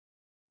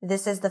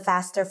This is the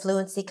Faster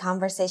Fluency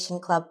Conversation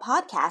Club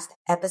podcast,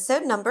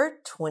 episode number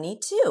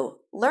 22,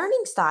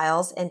 Learning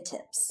Styles and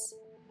Tips.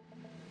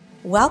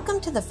 Welcome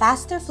to the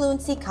Faster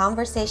Fluency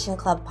Conversation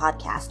Club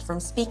podcast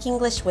from Speak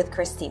English with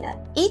Christina.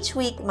 Each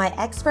week, my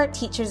expert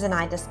teachers and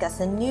I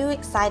discuss a new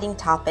exciting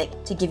topic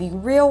to give you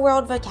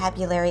real-world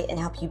vocabulary and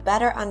help you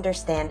better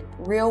understand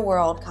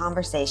real-world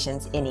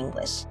conversations in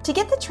English. To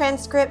get the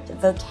transcript,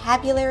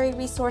 vocabulary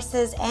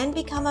resources, and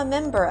become a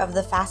member of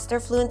the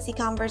Faster Fluency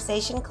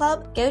Conversation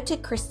Club, go to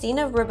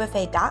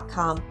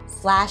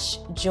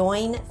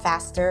ChristinaRubuffet.com/join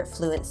Faster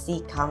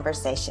Fluency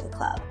Conversation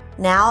Club.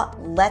 Now,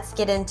 let's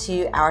get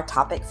into our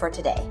topic for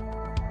today.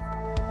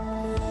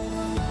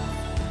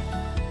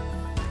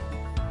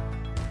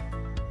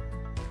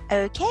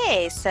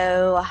 Okay,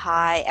 so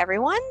hi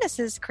everyone, this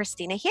is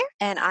Christina here,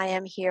 and I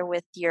am here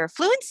with your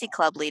Fluency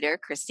Club leader,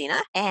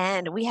 Christina,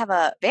 and we have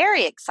a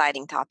very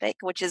exciting topic,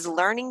 which is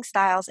learning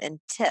styles and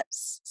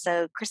tips.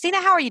 So, Christina,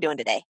 how are you doing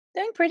today?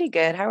 Doing pretty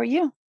good. How are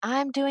you?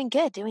 I'm doing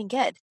good.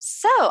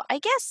 So, I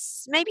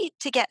guess maybe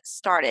to get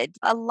started,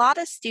 a lot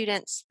of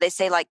students, they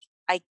say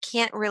I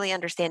can't really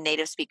understand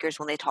native speakers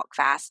when they talk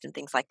fast and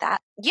things like that.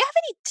 Do you have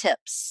any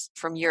tips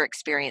from your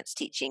experience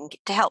teaching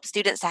to help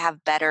students to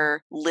have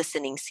better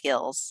listening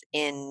skills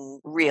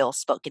in real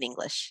spoken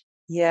English?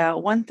 Yeah,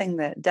 one thing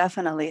that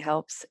definitely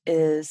helps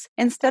is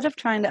instead of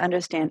trying to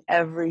understand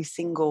every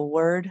single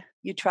word,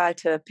 you try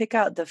to pick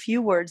out the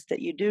few words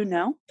that you do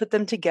know, put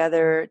them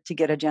together to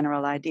get a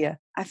general idea.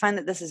 I find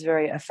that this is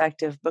very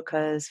effective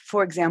because,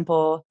 for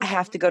example, I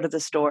have to go to the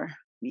store.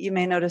 You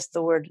may notice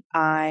the word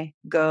I,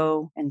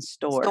 go, and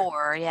store.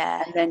 Store,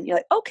 yeah. And then you're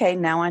like, okay,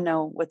 now I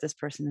know what this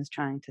person is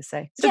trying to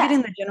say. So Yeah.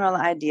 getting the general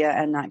idea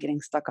and not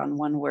getting stuck on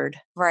one word.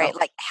 Right, helps.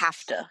 like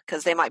have to,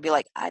 because they might be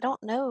like, I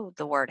don't know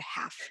the word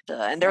have to.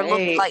 And they're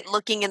Right.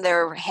 looking in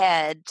their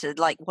head to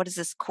what does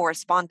this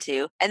correspond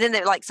to? And then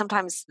they're like,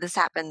 sometimes this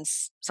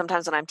happens,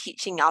 sometimes when I'm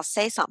teaching, I'll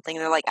say something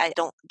and they're like, I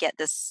don't get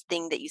this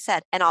thing that you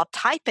said. And I'll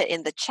type it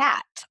in the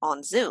chat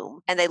on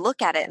Zoom and they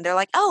look at it and they're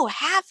like, oh,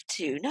 have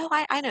to. No,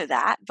 I know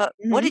that. But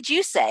what did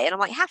you say? And I'm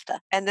like, have to.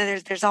 And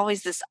then there's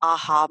always this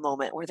aha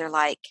moment where they're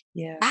like,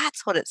 Yeah.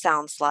 that's what it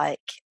sounds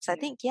like. So I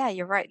think, yeah,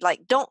 you're right.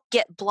 Like, don't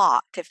get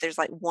blocked if there's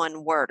like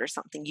one word or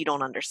something you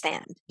don't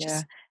understand.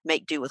 Just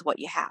make do with what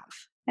you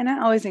have. And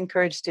I always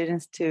encourage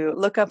students to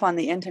look up on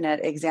the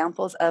internet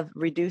examples of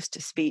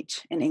reduced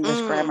speech in English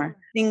grammar.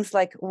 Things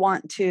like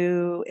want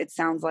to, it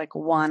sounds like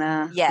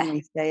wanna when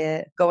we say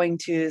it. Going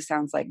to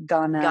sounds like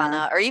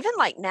gonna. Or even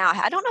like now,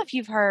 I don't know if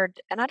you've heard,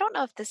 and I don't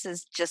know if this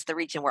is just the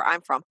region where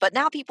I'm from, but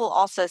now people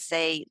also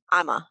say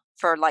I'ma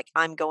for like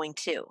I'm going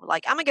to.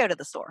 Like I'm gonna go to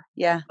the store.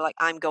 Yeah. Like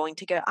I'm going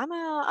to go. I'm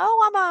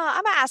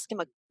gonna ask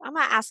him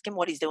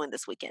what he's doing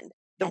this weekend.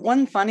 The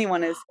one funny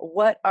one is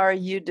what are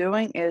you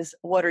doing is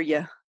what are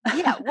you?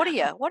 Yeah, what are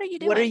you doing?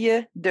 What are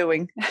you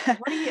doing?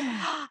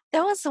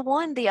 There was the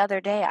one the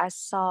other day I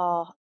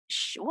saw.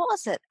 What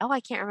was it? Oh, I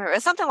can't remember.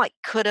 It's something like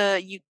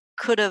you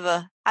could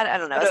have. I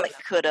don't know. It's like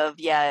could have.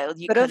 Yeah,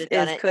 you could have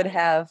done it. Could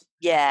have.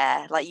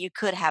 Yeah, like you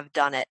could have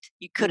done it.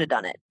 You could have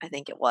done it. I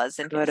think it was.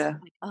 And people like,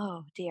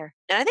 oh dear.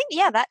 And I think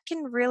that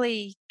can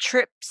really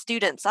trip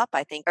students up.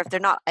 I think, or if they're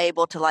not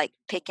able to like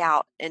pick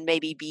out and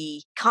maybe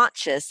be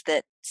conscious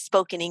that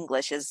spoken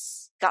English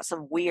has got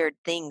some weird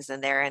things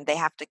in there, and they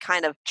have to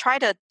kind of try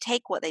to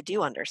take what they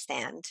do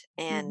understand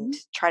and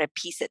try to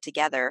piece it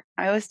together.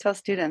 I always tell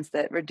students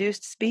that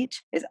reduced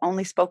speech is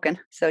only spoken,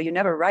 so you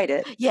never write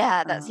it.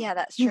 Yeah, that's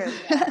true.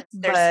 Yeah.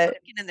 There's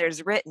spoken and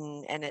there's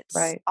written, and it's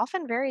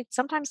often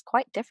sometimes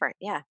quite different.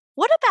 Yeah.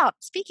 What about,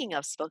 speaking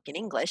of spoken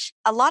English,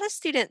 a lot of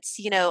students,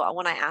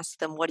 when I ask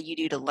them, what do you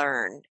do to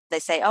learn? They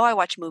say, oh, I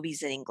watch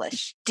movies in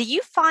English. Do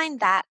you find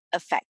that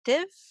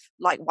effective,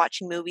 like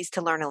watching movies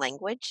to learn a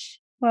language?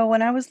 Well,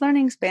 when I was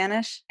learning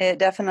Spanish, it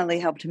definitely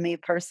helped me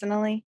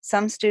personally.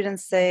 Some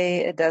students say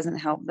it doesn't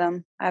help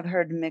them. I've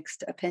heard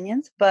mixed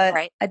opinions, but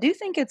I do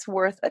think it's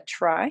worth a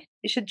try.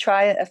 You should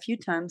try it a few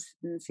times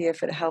and see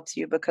if it helps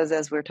you, because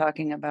as we're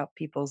talking about,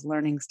 people's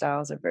learning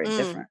styles are very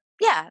different.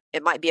 Yeah,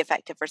 it might be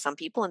effective for some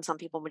people, and some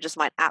people just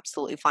might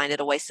absolutely find it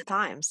a waste of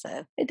time.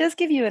 So it does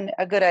give you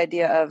a good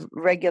idea of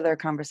regular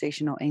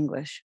conversational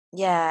English.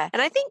 Yeah.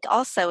 And I think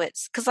also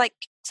it's because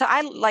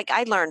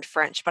I learned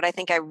French, but I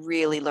think I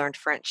really learned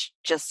French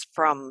just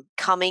from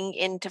coming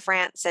into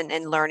France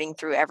and learning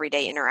through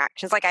everyday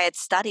interactions. Like I had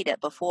studied it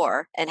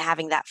before and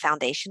having that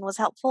foundation was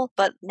helpful.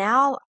 But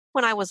now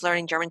when I was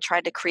learning German,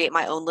 tried to create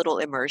my own little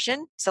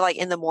immersion. So like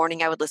in the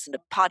morning, I would listen to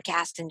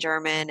podcasts in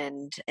German,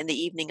 and in the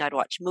evening, I'd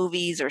watch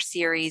movies or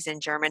series in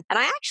German. And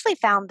I actually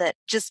found that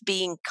just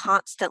being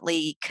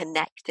constantly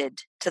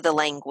connected to the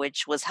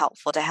language was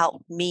helpful to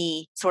help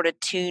me sort of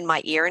tune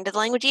my ear into the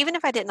language, even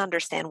if I didn't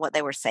understand what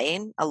they were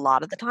saying a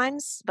lot of the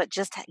times, but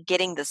just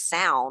getting the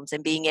sounds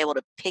and being able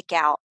to pick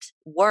out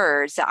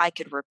words that I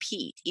could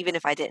repeat, even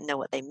if I didn't know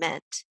what they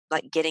meant,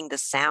 like getting the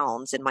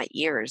sounds in my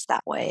ears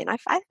that way. And I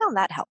found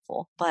that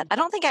helpful, but I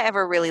don't think I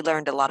ever really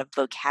learned a lot of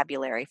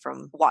vocabulary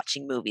from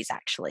watching movies,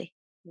 actually.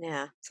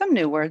 Yeah. Some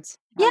new words.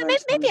 I Yeah, learned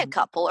some maybe new a ones.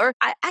 couple. Or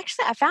I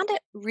found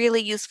it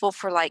really useful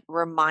for like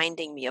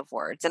reminding me of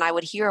words. And I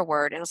would hear a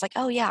word and I was like,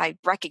 oh, yeah, I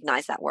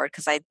recognize that word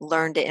because I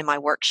learned it in my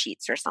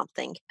worksheets or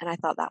something. And I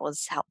thought that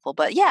was helpful.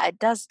 But yeah, it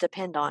does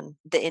depend on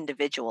the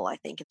individual, I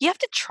think. You have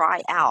to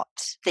try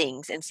out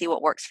things and see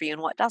what works for you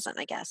and what doesn't,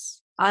 I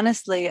guess.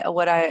 Honestly,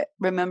 what I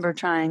remember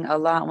trying a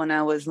lot when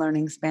I was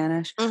learning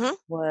Spanish Mm-hmm.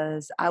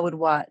 was I would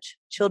watch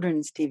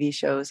children's TV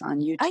shows on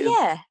Oh, YouTube.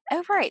 yeah.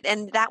 Oh, right.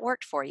 And that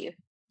worked for you.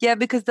 Yeah,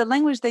 because the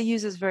language they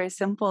use is very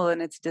simple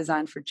and it's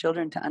designed for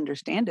children to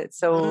understand it.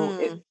 So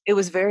Mm. it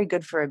was very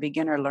good for a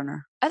beginner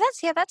learner. Oh,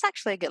 that's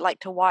actually a good, like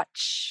to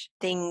watch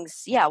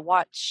things,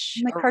 watch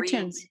Like or read,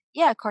 cartoons.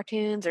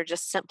 cartoons or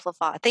just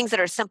simplify things that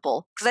are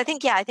simple. Because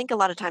I think a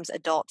lot of times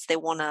adults, they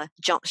want to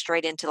jump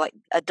straight into like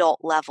adult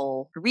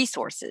level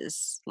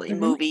resources, like Mhm.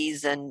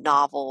 movies and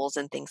novels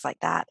and things like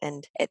that.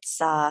 And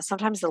it's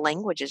sometimes the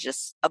language is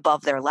just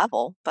above their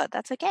level, but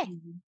that's okay.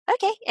 Mhm.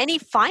 Okay. Any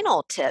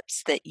final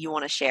tips that you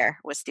want to share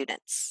with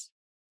students?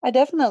 I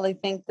definitely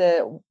think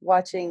that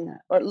watching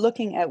or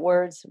looking at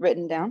words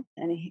written down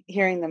and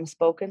hearing them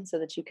spoken so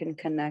that you can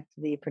connect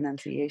the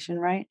pronunciation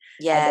right.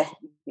 I Yeah.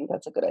 definitely think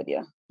that's a good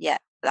idea. Yeah,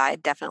 I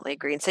definitely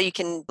agree. And so you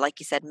can, like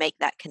you said, make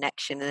that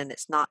connection and then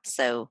it's not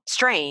so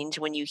strange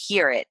when you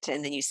hear it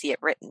and then you see it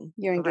written.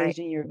 You're Right.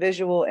 engaging your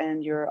visual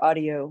and your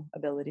audio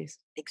abilities.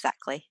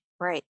 Exactly.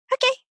 Right.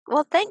 Okay.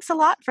 Well, thanks a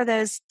lot for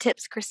those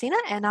tips, Christina,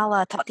 and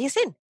I'll talk to you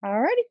soon.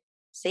 Alrighty.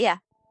 See ya.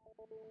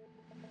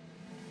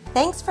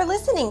 Thanks for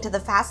listening to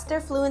the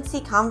Faster Fluency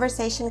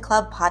Conversation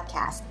Club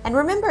podcast. And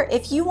remember,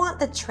 if you want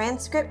the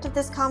transcript of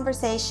this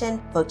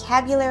conversation,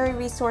 vocabulary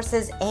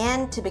resources,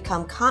 and to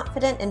become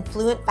confident and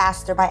fluent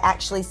faster by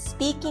actually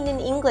speaking in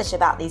English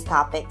about these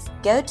topics,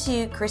 go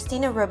to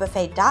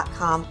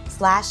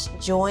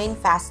ChristinaRobuffet.com/join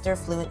Faster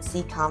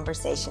Fluency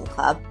Conversation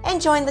Club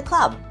and join the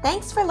club.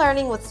 Thanks for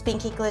learning with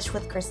Speak English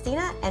with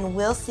Christina, and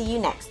we'll see you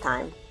next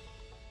time.